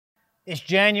It's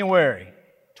January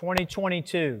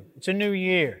 2022. It's a new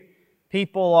year.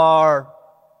 People are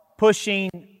pushing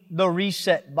the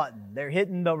reset button. They're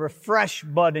hitting the refresh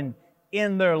button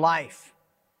in their life.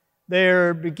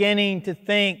 They're beginning to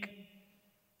think,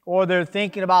 or they're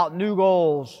thinking about new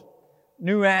goals,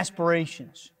 new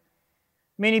aspirations.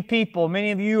 Many people,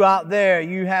 many of you out there,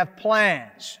 you have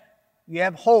plans, you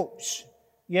have hopes,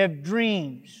 you have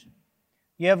dreams,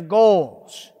 you have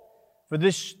goals for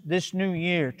this new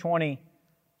year,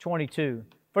 2022.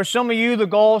 For some of you, the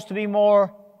goal is to be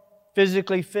more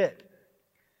physically fit.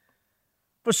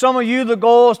 For some of you, the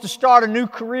goal is to start a new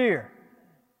career.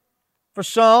 For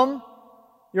some,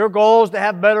 your goal is to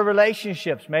have better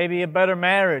relationships, maybe a better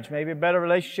marriage, maybe a better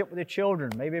relationship with your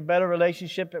children, maybe a better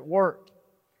relationship at work,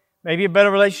 maybe a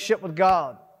better relationship with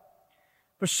God.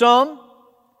 For some,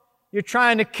 you're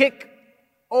trying to kick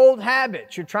old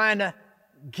habits. You're trying to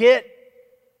get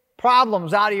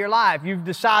problems out of your life. You've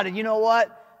decided, you know what?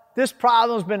 This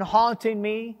problem's been haunting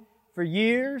me for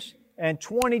years, and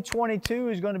 2022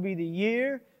 is going to be the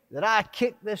year that I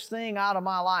kick this thing out of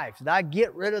my life, that I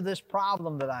get rid of this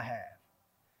problem that I have.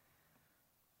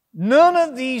 None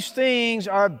of these things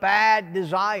are bad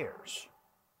desires.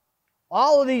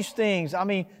 All of these things,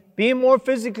 being more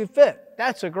physically fit,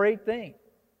 that's a great thing.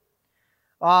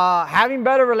 Having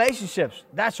better relationships,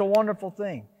 that's a wonderful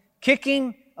thing.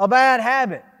 Kicking a bad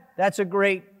habit, that's a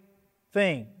great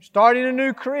thing. Starting a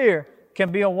new career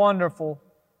can be a wonderful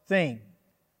thing.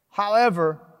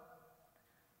 However,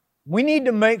 we need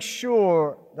to make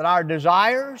sure that our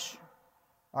desires,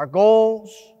 our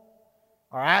goals,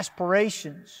 our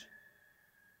aspirations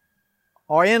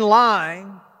are in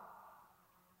line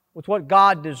with what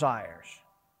God desires,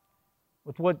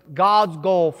 with what God's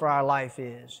goal for our life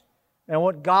is, and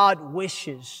what God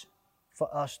wishes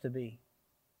for us to be.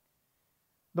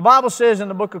 The Bible says in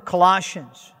the book of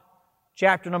Colossians,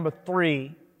 chapter number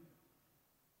 3,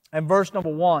 and verse number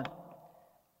 1,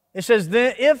 it says,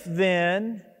 If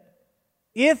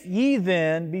ye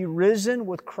then be risen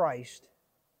with Christ,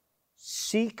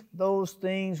 seek those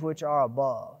things which are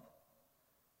above,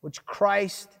 which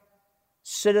Christ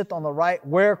sitteth on the right,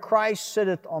 where Christ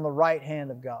sitteth on the right hand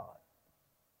of God.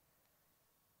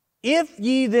 If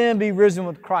ye then be risen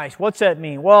with Christ, what's that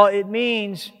mean? Well, it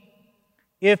means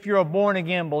if you're a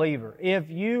born-again believer,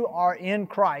 if you are in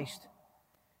Christ,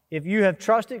 if you have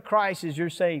trusted Christ as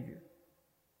your Savior,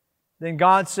 then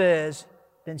God says,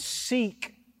 then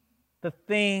seek the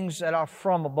things that are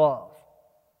from above.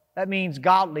 That means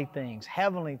godly things,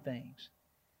 heavenly things.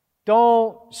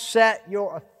 Don't set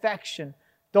your affection,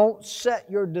 don't set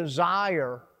your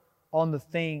desire on the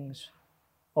things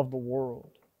of the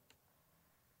world.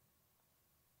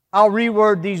 I'll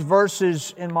reword these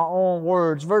verses in my own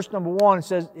words. Verse number 1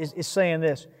 is saying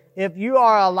this: if you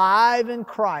are alive in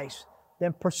Christ,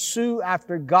 then pursue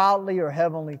after godly or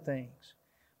heavenly things.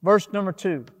 Verse number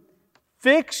 2,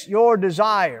 fix your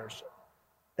desires.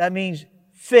 That means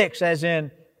fix as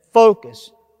in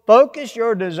focus. Focus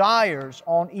your desires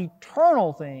on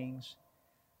eternal things,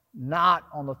 not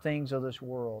on the things of this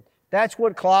world. That's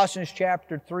what Colossians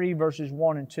chapter 3 verses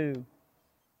 1 and 2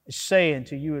 is saying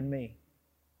to you and me.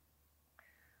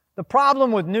 The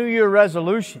problem with New Year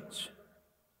resolutions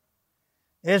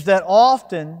is that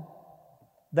often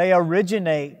they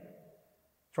originate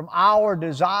from our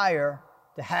desire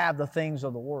to have the things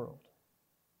of the world.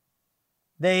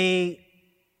 They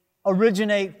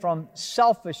originate from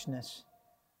selfishness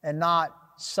and not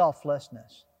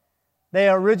selflessness. They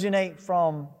originate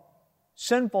from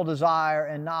sinful desire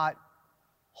and not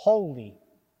holy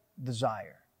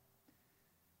desire.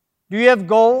 Do you have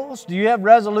goals? Do you have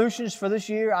resolutions for this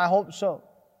year? I hope so.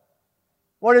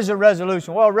 What is a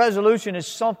resolution? Well, a resolution is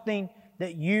something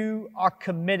that you are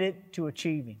committed to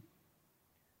achieving.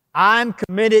 I'm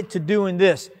committed to doing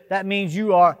this. That means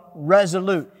you are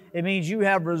resolute. It means you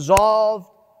have resolved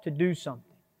to do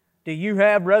something. Do you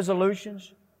have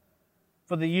resolutions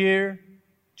for the year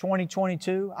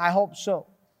 2022? I hope so.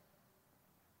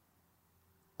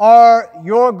 Are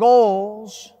your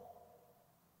goals,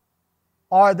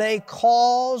 are they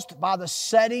caused by the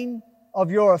setting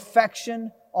of your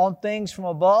affection on things from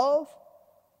above?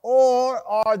 Or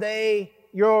are they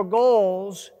your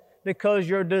goals because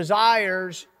your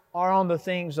desires are on the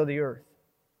things of the earth?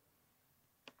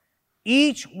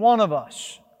 Each one of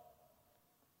us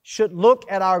should look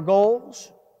at our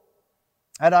goals,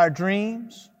 at our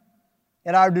dreams,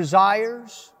 at our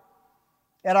desires,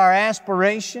 at our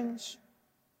aspirations,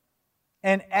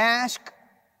 and ask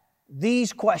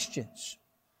these questions.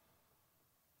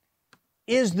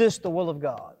 Is this the will of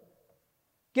God?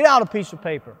 Get out a piece of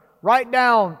paper. Write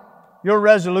down your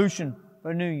resolution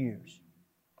for New Year's.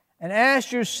 And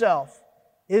ask yourself,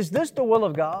 Is this the will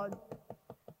of God?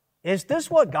 Is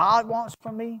this what God wants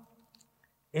from me?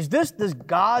 Is this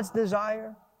God's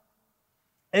desire?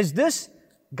 Is this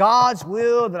God's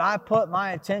will that I put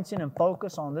my attention and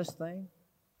focus on this thing?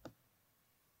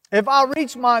 If I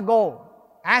reach my goal,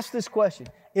 ask this question.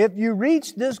 If you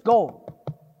reach this goal,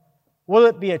 will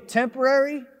it be a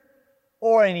temporary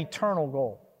or an eternal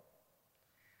goal?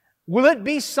 Will it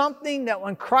be something that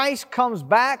when Christ comes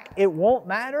back, it won't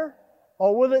matter?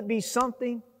 Or will it be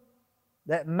something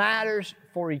that matters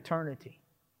for eternity?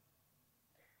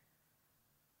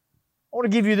 I want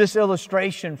to give you this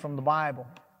illustration from the Bible.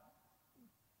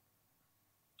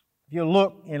 If you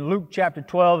look in Luke chapter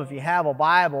 12, if you have a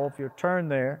Bible, if you turn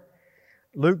there,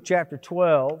 Luke chapter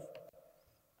 12,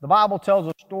 the Bible tells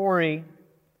a story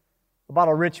about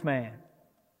a rich man.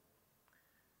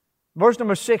 Verse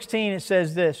number 16, it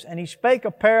says this, "And he spake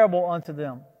a parable unto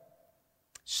them,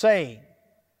 saying,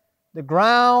 The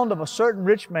ground of a certain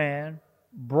rich man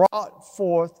brought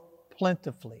forth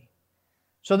plentifully."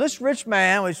 So this rich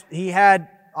man, he had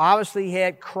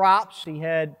crops, he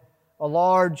had a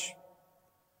large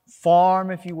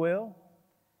farm, if you will,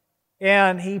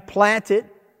 and he planted,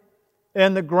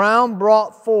 and the ground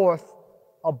brought forth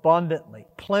abundantly,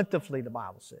 plentifully, the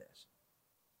Bible says.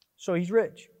 So he's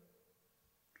rich.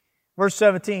 Verse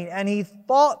 17, "And he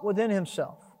thought within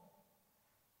himself,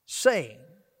 saying,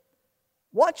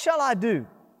 What shall I do?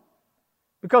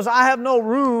 Because I have no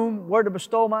room where to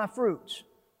bestow my fruits."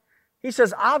 He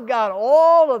says, I've got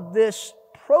all of this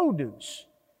produce.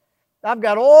 I've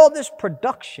got all this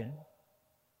production.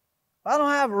 I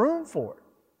don't have room for it.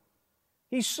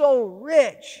 He's so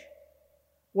rich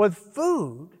with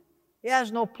food, he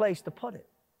has no place to put it.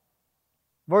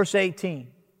 Verse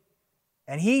 18,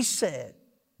 "And he said,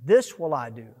 This will I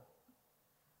do.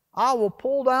 I will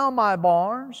pull down my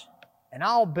barns, and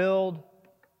I'll build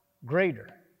greater.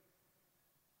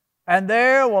 And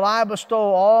there will I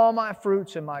bestow all my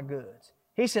fruits and my goods."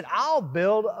 He said, I'll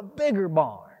build a bigger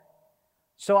barn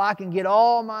so I can get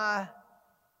all my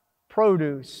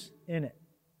produce in it.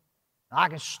 I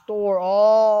can store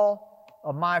all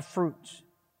of my fruits.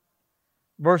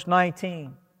 Verse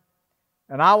 19,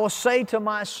 "And I will say to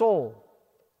my soul,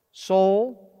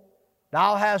 Soul,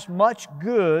 thou hast much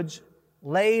goods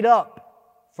laid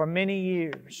up for many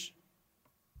years.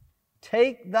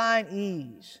 Take thine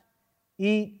ease,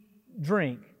 eat,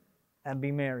 drink, and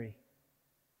be merry."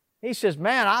 He says,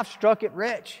 man, I've struck it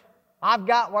rich. I've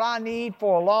got what I need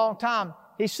for a long time.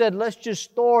 He said, let's just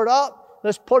store it up.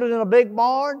 Let's put it in a big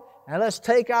barn, and let's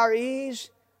take our ease,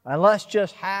 and let's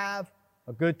just have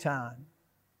a good time.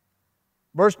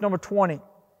 Verse number 20,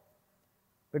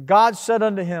 "But God said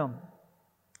unto him,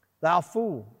 Thou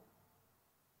fool,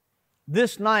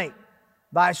 this night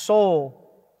thy soul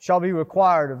shall be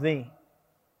required of thee.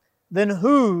 Then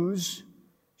whose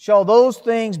shall those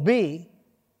things be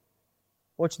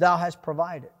which thou hast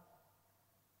provided?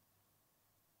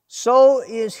 So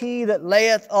is he that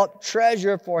layeth up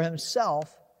treasure for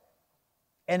himself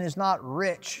and is not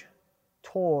rich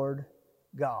toward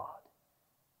God."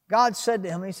 God said to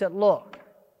him, He said, look,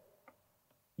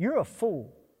 you're a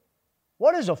fool.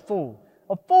 What is a fool?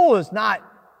 A fool is not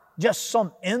just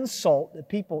some insult that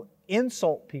people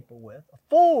insult people with. A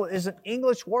fool is an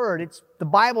English word. The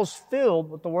Bible's filled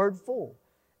with the word fool.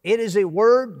 It is a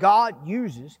word God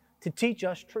uses to teach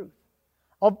us truth.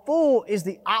 A fool is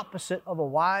the opposite of a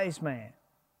wise man.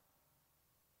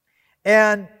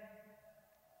 And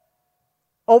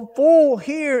a fool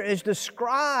here is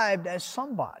described as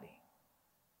somebody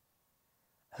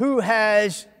who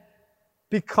has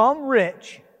become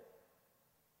rich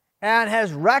and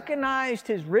has recognized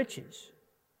his riches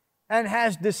and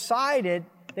has decided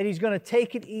that he's going to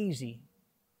take it easy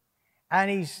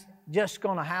and he's just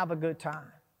going to have a good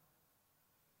time.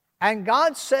 And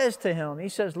God says to him, He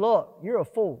says, look, you're a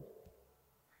fool.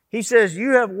 He says,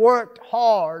 you have worked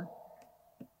hard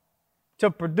to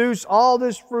produce all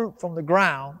this fruit from the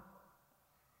ground,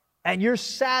 and you're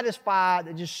satisfied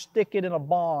to just stick it in a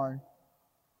barn,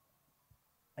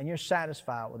 and you're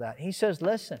satisfied with that. He says,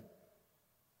 listen,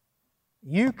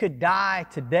 you could die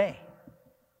today,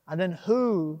 and then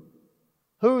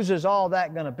whose is all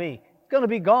that going to be? It's going to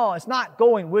be gone. It's not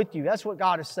going with you. That's what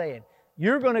God is saying.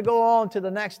 You're going to go on to the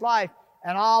next life,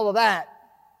 and all of that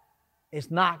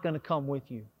is not going to come with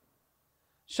you.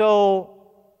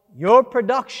 So your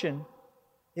production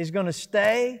is going to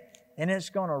stay, and it's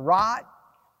going to rot.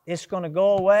 It's going to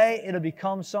go away. It'll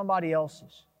become somebody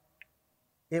else's.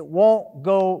 It won't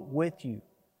go with you.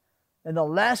 And the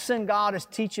lesson God is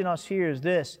teaching us here is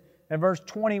this. In verse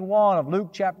 21 of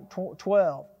Luke chapter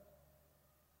 12.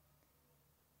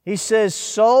 He says,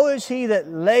 so is he that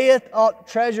layeth up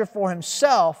treasure for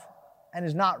himself and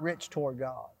is not rich toward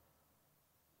God.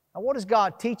 Now, what is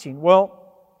God teaching? Well,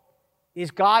 is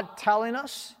God telling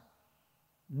us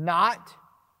not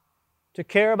to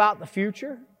care about the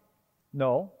future?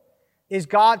 No. Is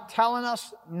God telling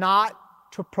us not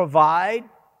to provide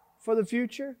for the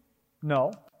future?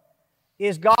 No.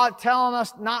 Is God telling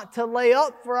us not to lay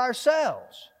up for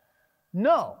ourselves?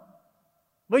 No.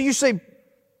 But you say,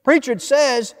 preacher, it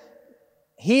says,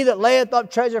 he that layeth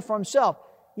up treasure for himself.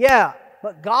 Yeah,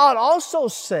 but God also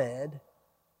said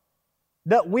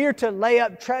that we're to lay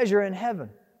up treasure in heaven.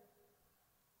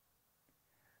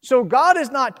 So God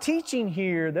is not teaching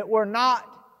here that we're not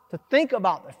to think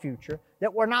about the future,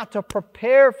 that we're not to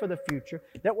prepare for the future,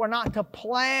 that we're not to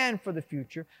plan for the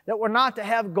future, that we're not to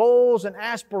have goals and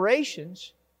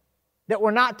aspirations, that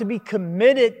we're not to be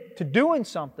committed to doing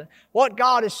something. What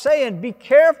God is saying, be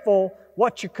careful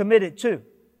what you're committed to.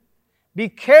 Be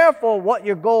careful what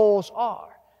your goals are.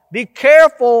 Be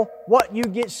careful what you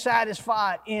get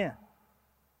satisfied in.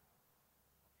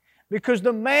 Because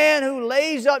the man who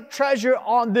lays up treasure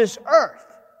on this earth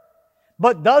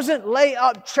but doesn't lay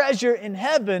up treasure in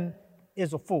heaven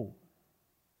is a fool.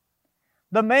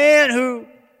 The man who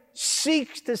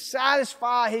seeks to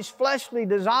satisfy his fleshly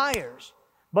desires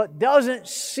but doesn't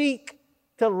seek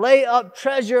to lay up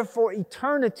treasure for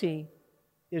eternity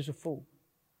is a fool.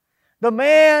 The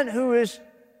man who is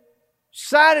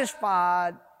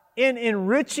satisfied in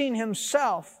enriching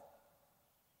himself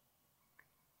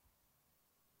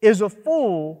is a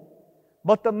fool,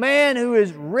 but the man who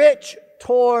is rich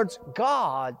towards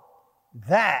God,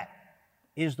 that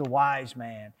is the wise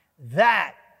man.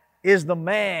 That is the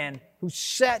man who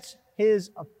sets his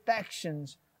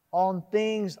affections on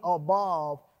things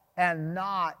above and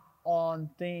not on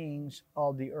things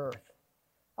of the earth.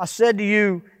 I said to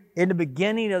you in the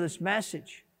beginning of this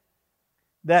message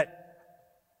that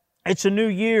it's a new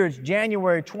year. It's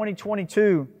January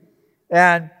 2022,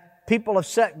 and people have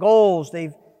set goals.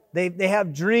 They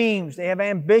have dreams. They have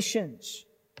ambitions.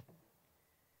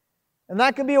 And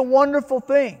that can be a wonderful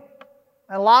thing.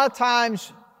 And a lot of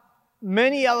times,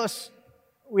 many of us,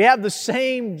 we have the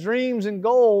same dreams and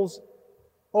goals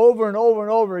over and over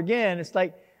and over again. It's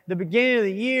like the beginning of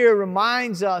the year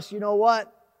reminds us, you know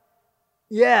what?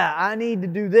 Yeah, I need to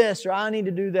do this or I need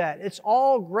to do that. It's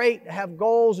all great to have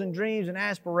goals and dreams and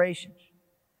aspirations.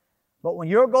 But when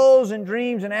your goals and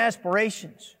dreams and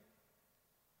aspirations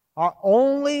are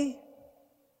only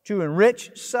to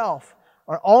enrich self,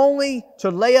 are only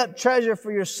to lay up treasure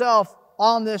for yourself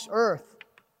on this earth,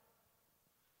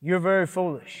 you're very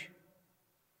foolish.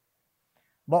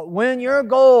 But when your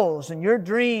goals and your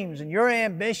dreams and your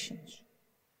ambitions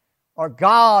are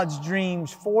God's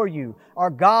dreams for you, are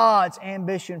God's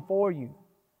ambition for you,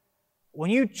 when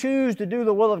you choose to do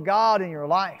the will of God in your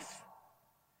life,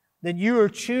 then you are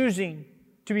choosing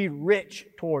to be rich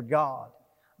toward God.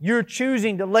 You're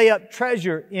choosing to lay up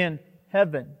treasure in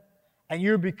heaven. And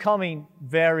you're becoming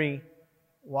very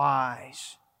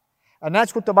wise. And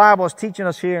that's what the Bible is teaching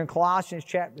us here in Colossians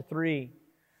chapter 3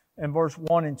 and verse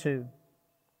 1 and 2.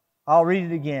 I'll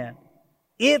read it again.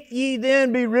 If ye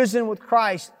then be risen with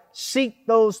Christ, seek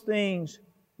those things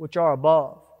which are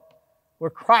above,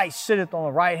 where Christ sitteth on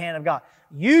the right hand of God.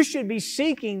 You should be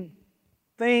seeking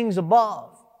things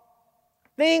above.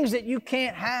 Things that you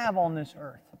can't have on this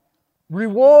earth.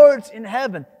 Rewards in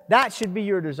heaven. That should be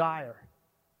your desire.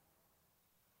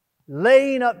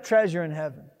 Laying up treasure in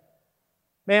heaven.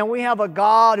 Man, we have a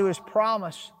God who has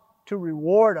promised to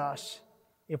reward us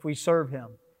if we serve Him.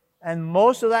 And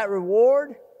most of that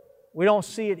reward, we don't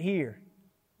see it here.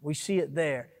 We see it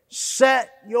there. Set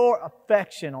your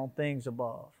affection on things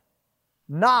above,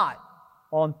 not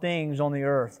on things on the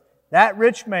earth. That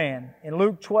rich man in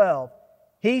Luke 12,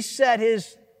 he set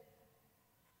his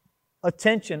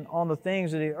attention on the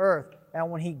things of the earth,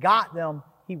 and when he got them,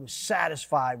 he was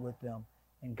satisfied with them.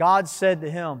 And God said to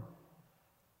him,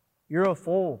 you're a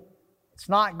fool. It's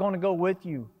not going to go with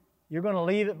you. You're going to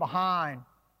leave it behind.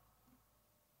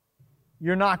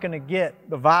 You're not going to get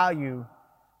the value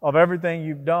of everything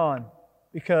you've done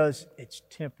because it's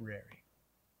temporary.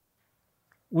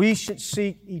 We should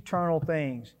seek eternal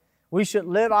things. We should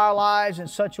live our lives in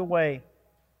such a way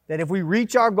that if we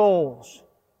reach our goals,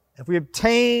 if we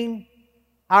obtain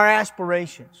our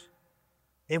aspirations,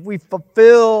 if we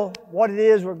fulfill what it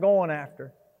is we're going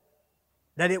after,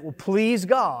 that it will please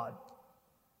God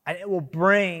and it will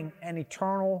bring an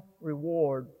eternal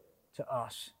reward to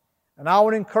us. And I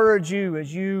would encourage you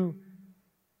as you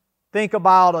think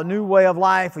about a new way of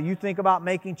life, or you think about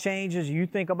making changes, or you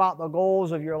think about the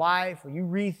goals of your life, or you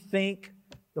rethink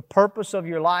the purpose of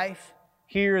your life,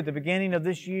 here at the beginning of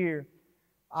this year,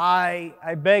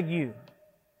 I beg you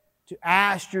to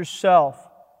ask yourself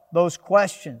those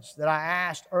questions that I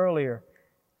asked earlier.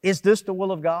 Is this the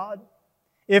will of God?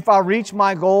 If I reach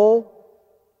my goal,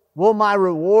 will my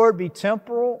reward be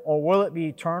temporal or will it be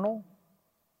eternal?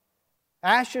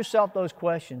 Ask yourself those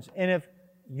questions. And if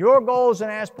your goals and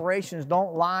aspirations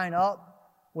don't line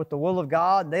up with the will of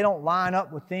God, they don't line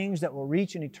up with things that will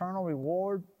reach an eternal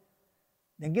reward,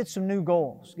 then get some new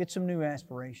goals, get some new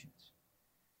aspirations.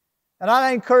 And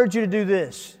I encourage you to do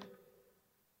this.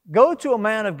 Go to a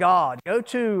man of God, go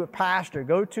to a pastor,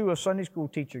 go to a Sunday school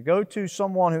teacher, go to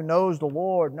someone who knows the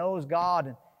Lord, knows God,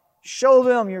 and show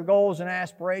them your goals and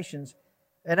aspirations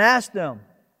and ask them,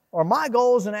 are my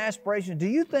goals and aspirations, do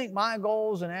you think my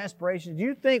goals and aspirations, do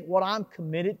you think what I'm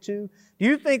committed to, do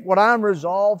you think what I'm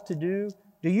resolved to do,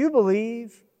 do you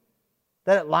believe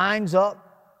that it lines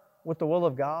up with the will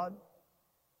of God?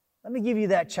 Let me give you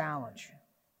that challenge.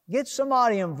 Get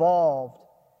somebody involved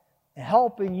in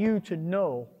helping you to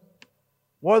know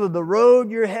whether the road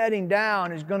you're heading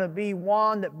down is going to be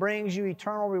one that brings you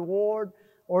eternal reward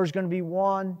or is going to be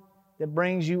one that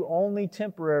brings you only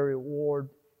temporary reward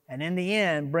and in the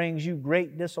end brings you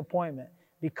great disappointment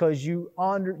because you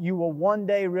will one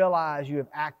day realize you have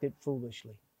acted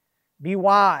foolishly. Be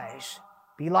wise.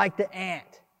 Be like the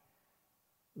ant.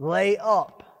 Lay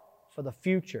up for the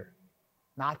future.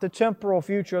 Not the temporal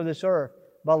future of this earth,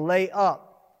 but lay up.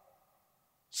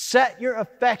 Set your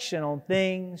affection on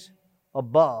things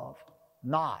above,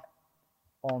 not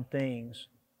on things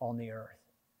on the earth.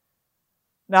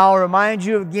 Now, I'll remind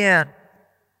you again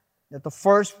that the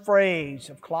first phrase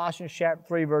of Colossians chapter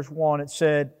 3, verse 1, it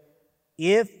said,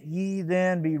 if ye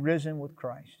then be risen with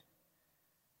Christ.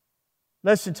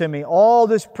 Listen to me, all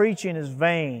this preaching is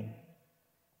vain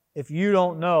if you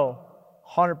don't know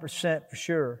 100% for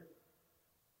sure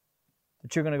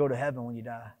that you're going to go to heaven when you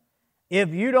die. If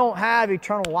you don't have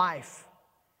eternal life,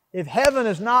 if heaven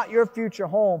is not your future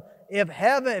home,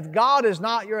 if God is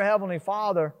not your heavenly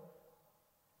Father,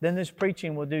 then this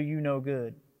preaching will do you no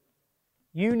good.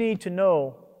 You need to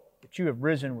know that you have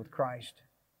risen with Christ.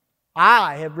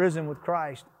 I have risen with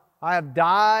Christ. I have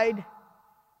died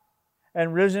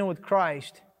and risen with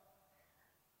Christ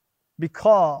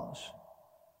because,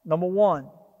 number one,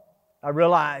 I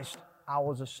realized I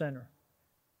was a sinner,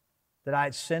 that I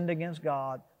had sinned against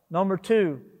God. Number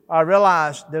two, I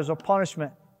realized there's a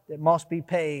punishment that must be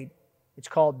paid. It's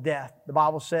called death. The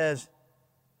Bible says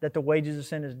that the wages of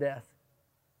sin is death,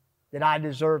 that I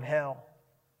deserve hell.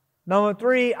 Number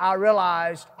three, I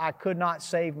realized I could not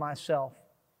save myself.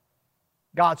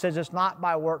 God says it's not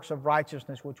by works of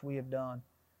righteousness which we have done.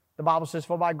 The Bible says,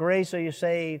 for by grace are you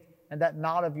saved, and that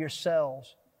not of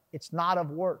yourselves. It's not of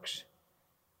works.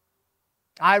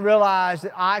 I realized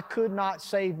that I could not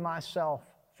save myself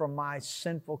from my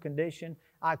sinful condition.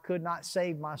 I could not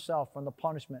save myself from the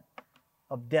punishment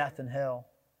of death and hell.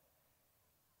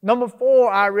 Number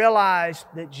four, I realized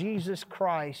that Jesus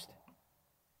Christ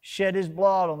shed His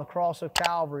blood on the cross of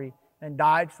Calvary and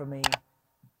died for me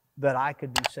that I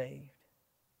could be saved.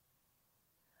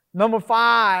 Number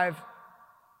five,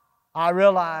 I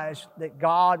realized that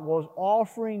God was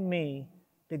offering me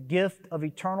the gift of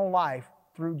eternal life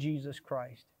through Jesus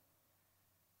Christ,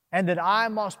 and that I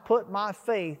must put my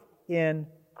faith in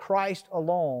Christ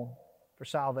alone for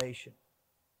salvation.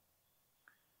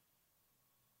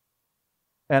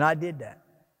 And I did that.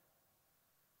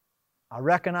 I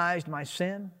recognized my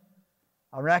sin.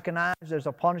 I recognized there's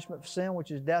a punishment for sin,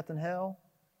 which is death and hell.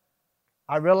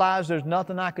 I realized there's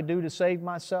nothing I could do to save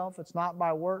myself. It's not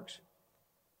by works.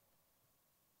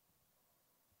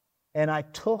 And I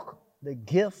took the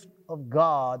gift of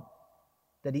God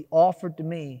that He offered to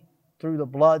me through the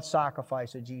blood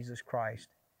sacrifice of Jesus Christ.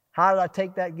 How did I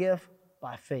take that gift?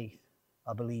 By faith,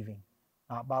 by believing,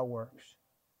 not by works.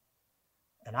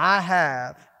 And I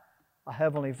have a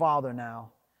Heavenly Father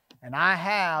now, and I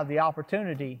have the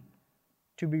opportunity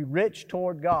to be rich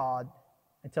toward God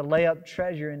and to lay up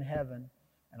treasure in heaven.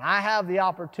 And I have the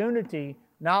opportunity,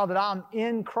 now that I'm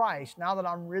in Christ, now that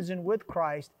I'm risen with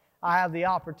Christ, I have the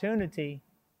opportunity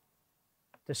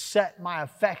to set my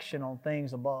affection on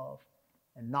things above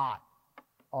and not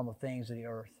on the things of the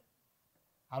earth.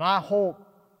 And I hope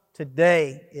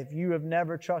today, if you have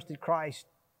never trusted Christ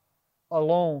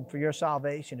alone for your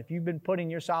salvation, if you've been putting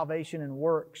your salvation in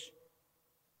works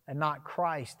and not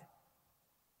Christ,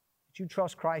 that you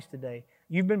trust Christ today.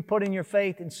 You've been putting your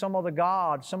faith in some other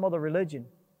God, some other religion.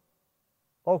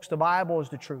 Folks, the Bible is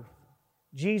the truth.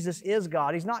 Jesus is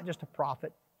God. He's not just a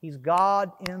prophet. He's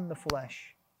God in the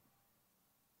flesh.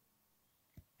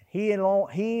 He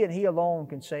and He alone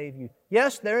can save you.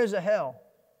 Yes, there is a hell.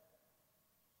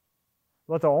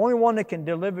 But the only one that can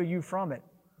deliver you from it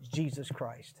is Jesus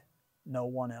Christ. No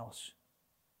one else.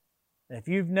 And if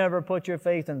you've never put your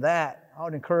faith in that, I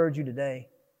would encourage you today.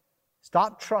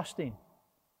 Stop trusting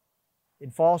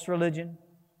in false religion.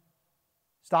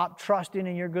 Stop trusting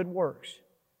in your good works.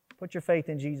 Put your faith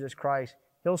in Jesus Christ.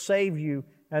 He'll save you.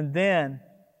 And then,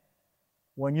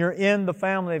 when you're in the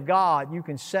family of God, you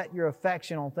can set your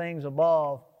affection on things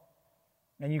above.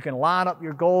 And you can line up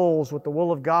your goals with the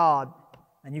will of God.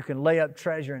 And you can lay up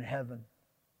treasure in heaven.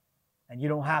 And you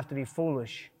don't have to be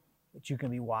foolish, but you can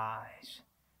be wise.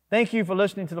 Thank you for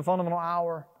listening to the Fundamental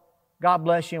Hour. God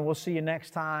bless you, and we'll see you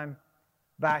next time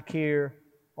back here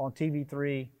on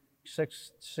TV3,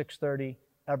 6:30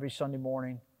 every Sunday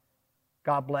morning.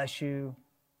 God bless you,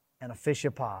 and a fish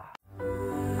of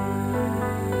pie.